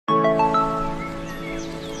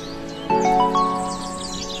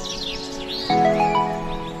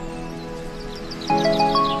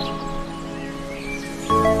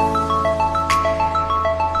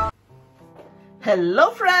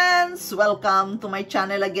Hello friends! Welcome to my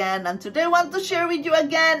channel again, and today I want to share with you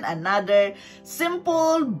again another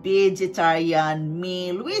simple vegetarian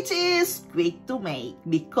meal which is quick to make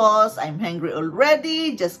because I'm hungry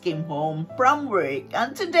already, just came home from work,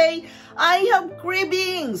 and today I have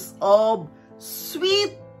cravings of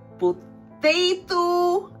sweet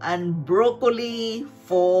potato and broccoli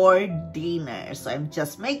for dinner. So I'm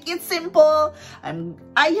just making it simple.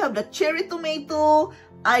 I have the cherry tomato,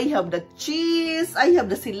 I have the cheese, I have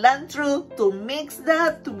the cilantro to mix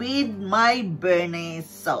that with my bearnice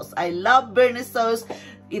sauce. I love bearnice sauce.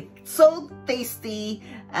 It's so tasty,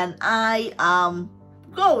 and I am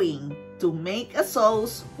going to make a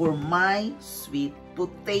sauce for my sweet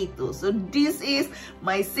potato. So this is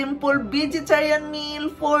my simple vegetarian meal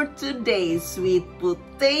for today. Sweet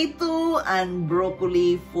potato and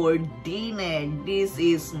broccoli for dinner. This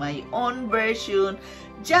is my own version.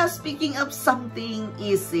 Just picking up something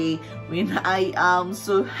easy when I am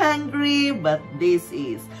so hungry, but this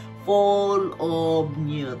is full of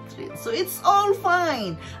nutrients. So it's all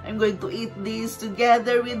fine. I'm going to eat this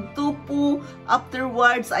together with tofu.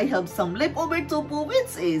 Afterwards, I have some leftover tofu,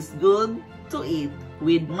 which is good to eat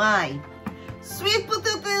with my sweet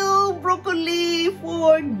potato broccoli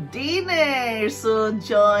for dinner. So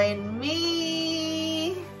join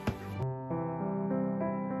me.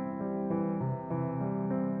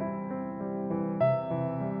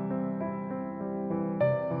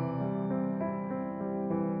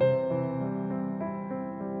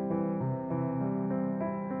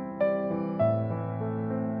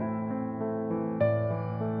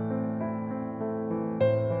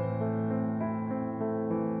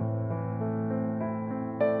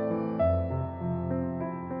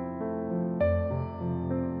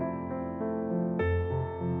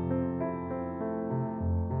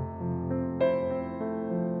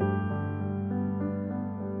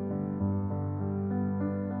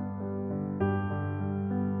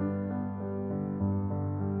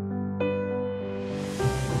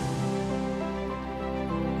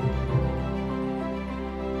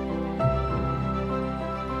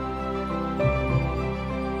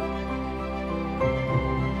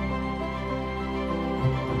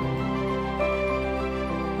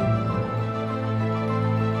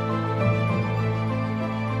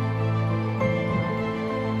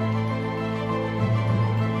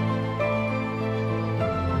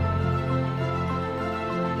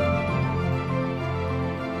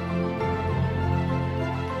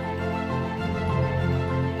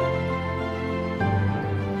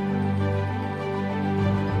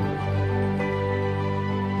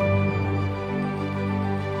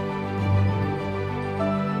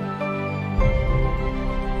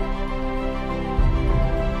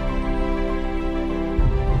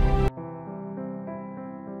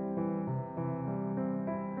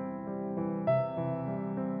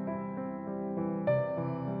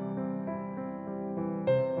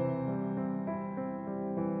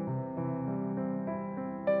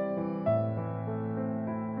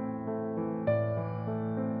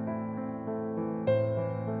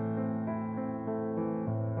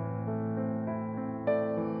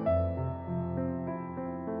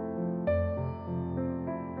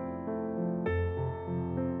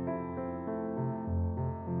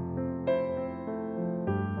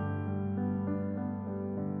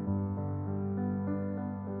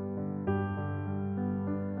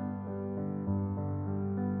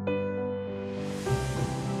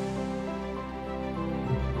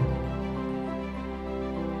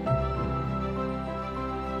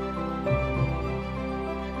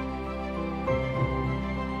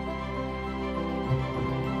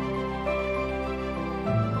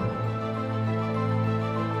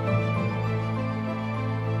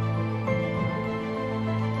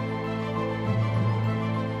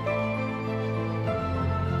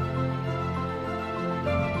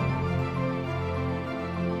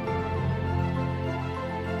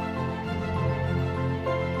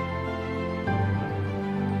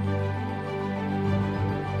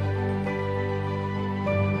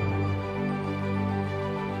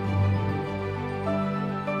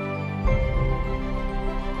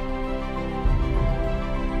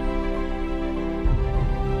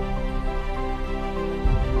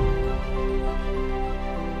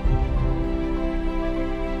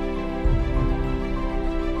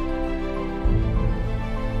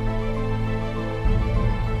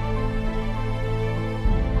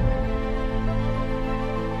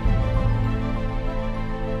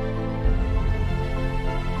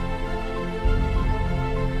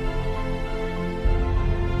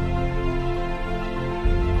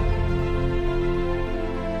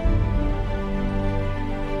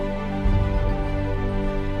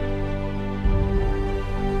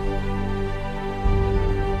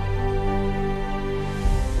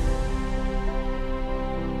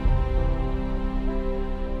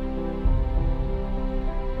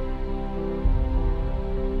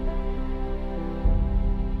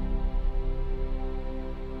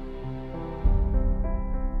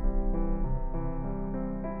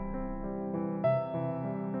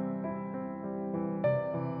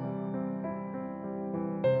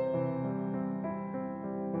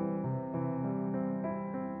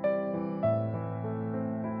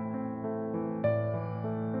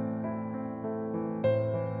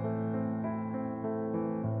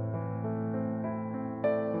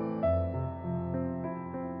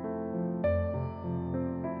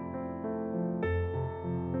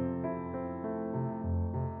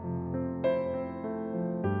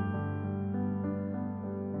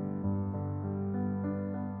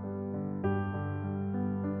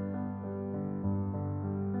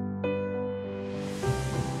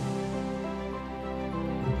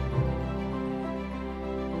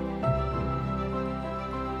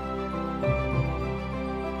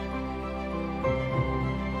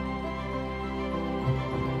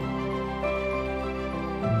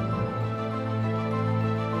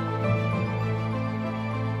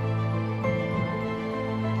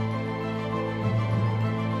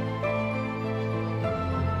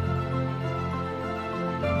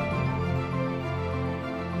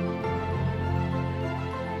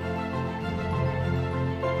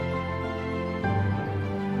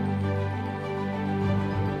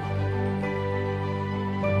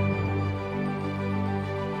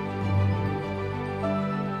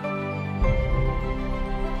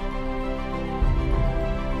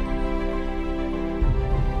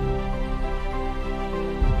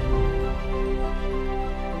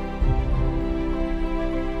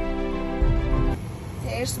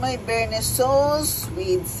 Here's my bearnaise sauce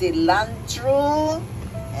with cilantro.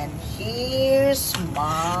 And here's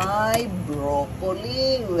my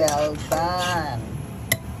broccoli. Well done.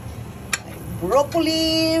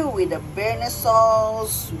 Broccoli with a bearnaise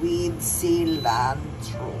sauce with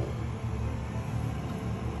cilantro.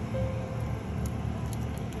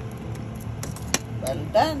 Well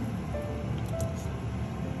done.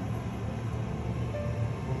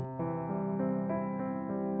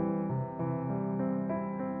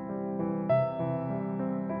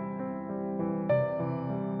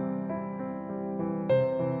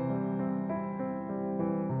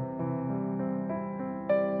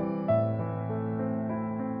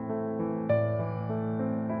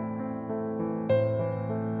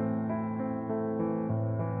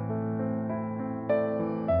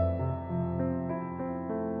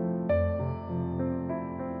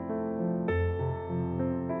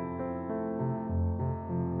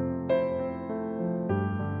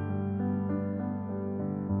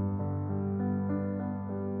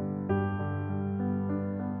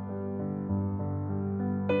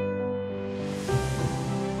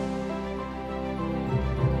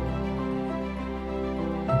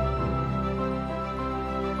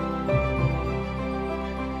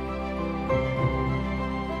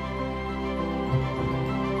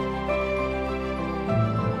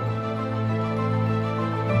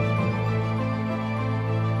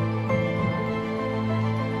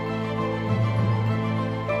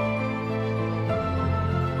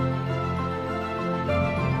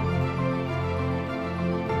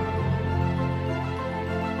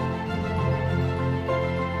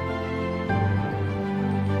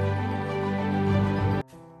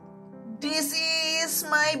 This is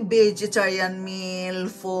my vegetarian meal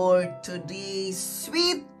for today.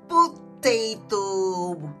 Sweet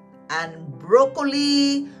potato and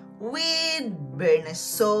broccoli with bearnaise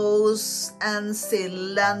sauce and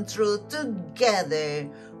cilantro together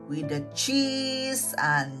with the cheese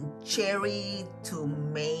and cherry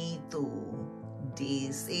tomato.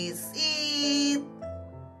 This is it.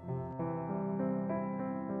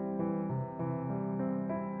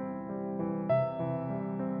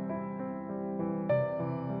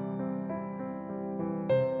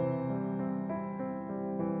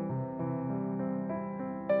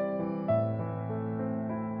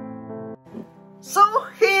 So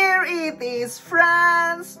here it is,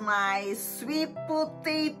 friends, my sweet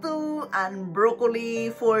potato and broccoli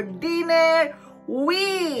for dinner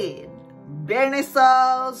with bearnaise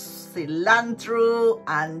sauce, cilantro,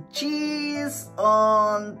 and cheese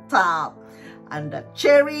on top. And the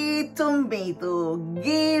cherry tomato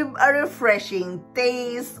give a refreshing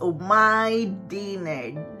taste of my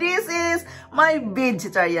dinner. This is my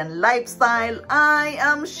vegetarian lifestyle I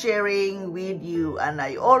am sharing with you. And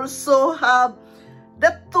I also have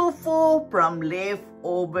the tofu from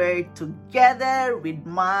leftover together with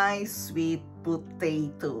my sweet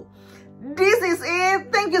potato. This is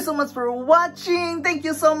it. Thank you so much for watching. Thank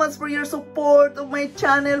you so much for your support of my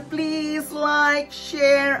channel. Please like,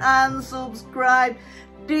 share, and subscribe.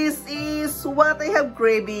 This is what I have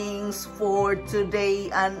cravings for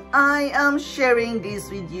today, and I am sharing this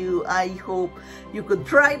with you. I hope you could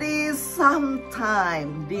try this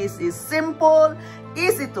sometime. This is simple,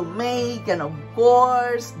 easy to make, and of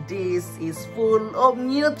course, this is full of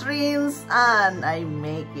nutrients, and I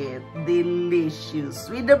make it delicious.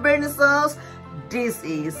 With the bearnaise sauce, this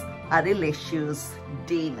is a delicious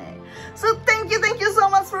dinner. So thank you so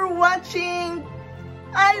much for watching.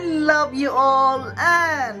 I love you all,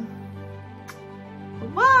 and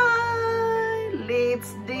bye.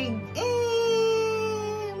 Let's dig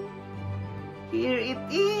in. Here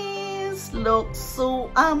it is. Looks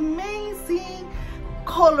so amazing.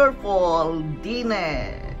 Colorful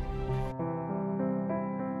dinner.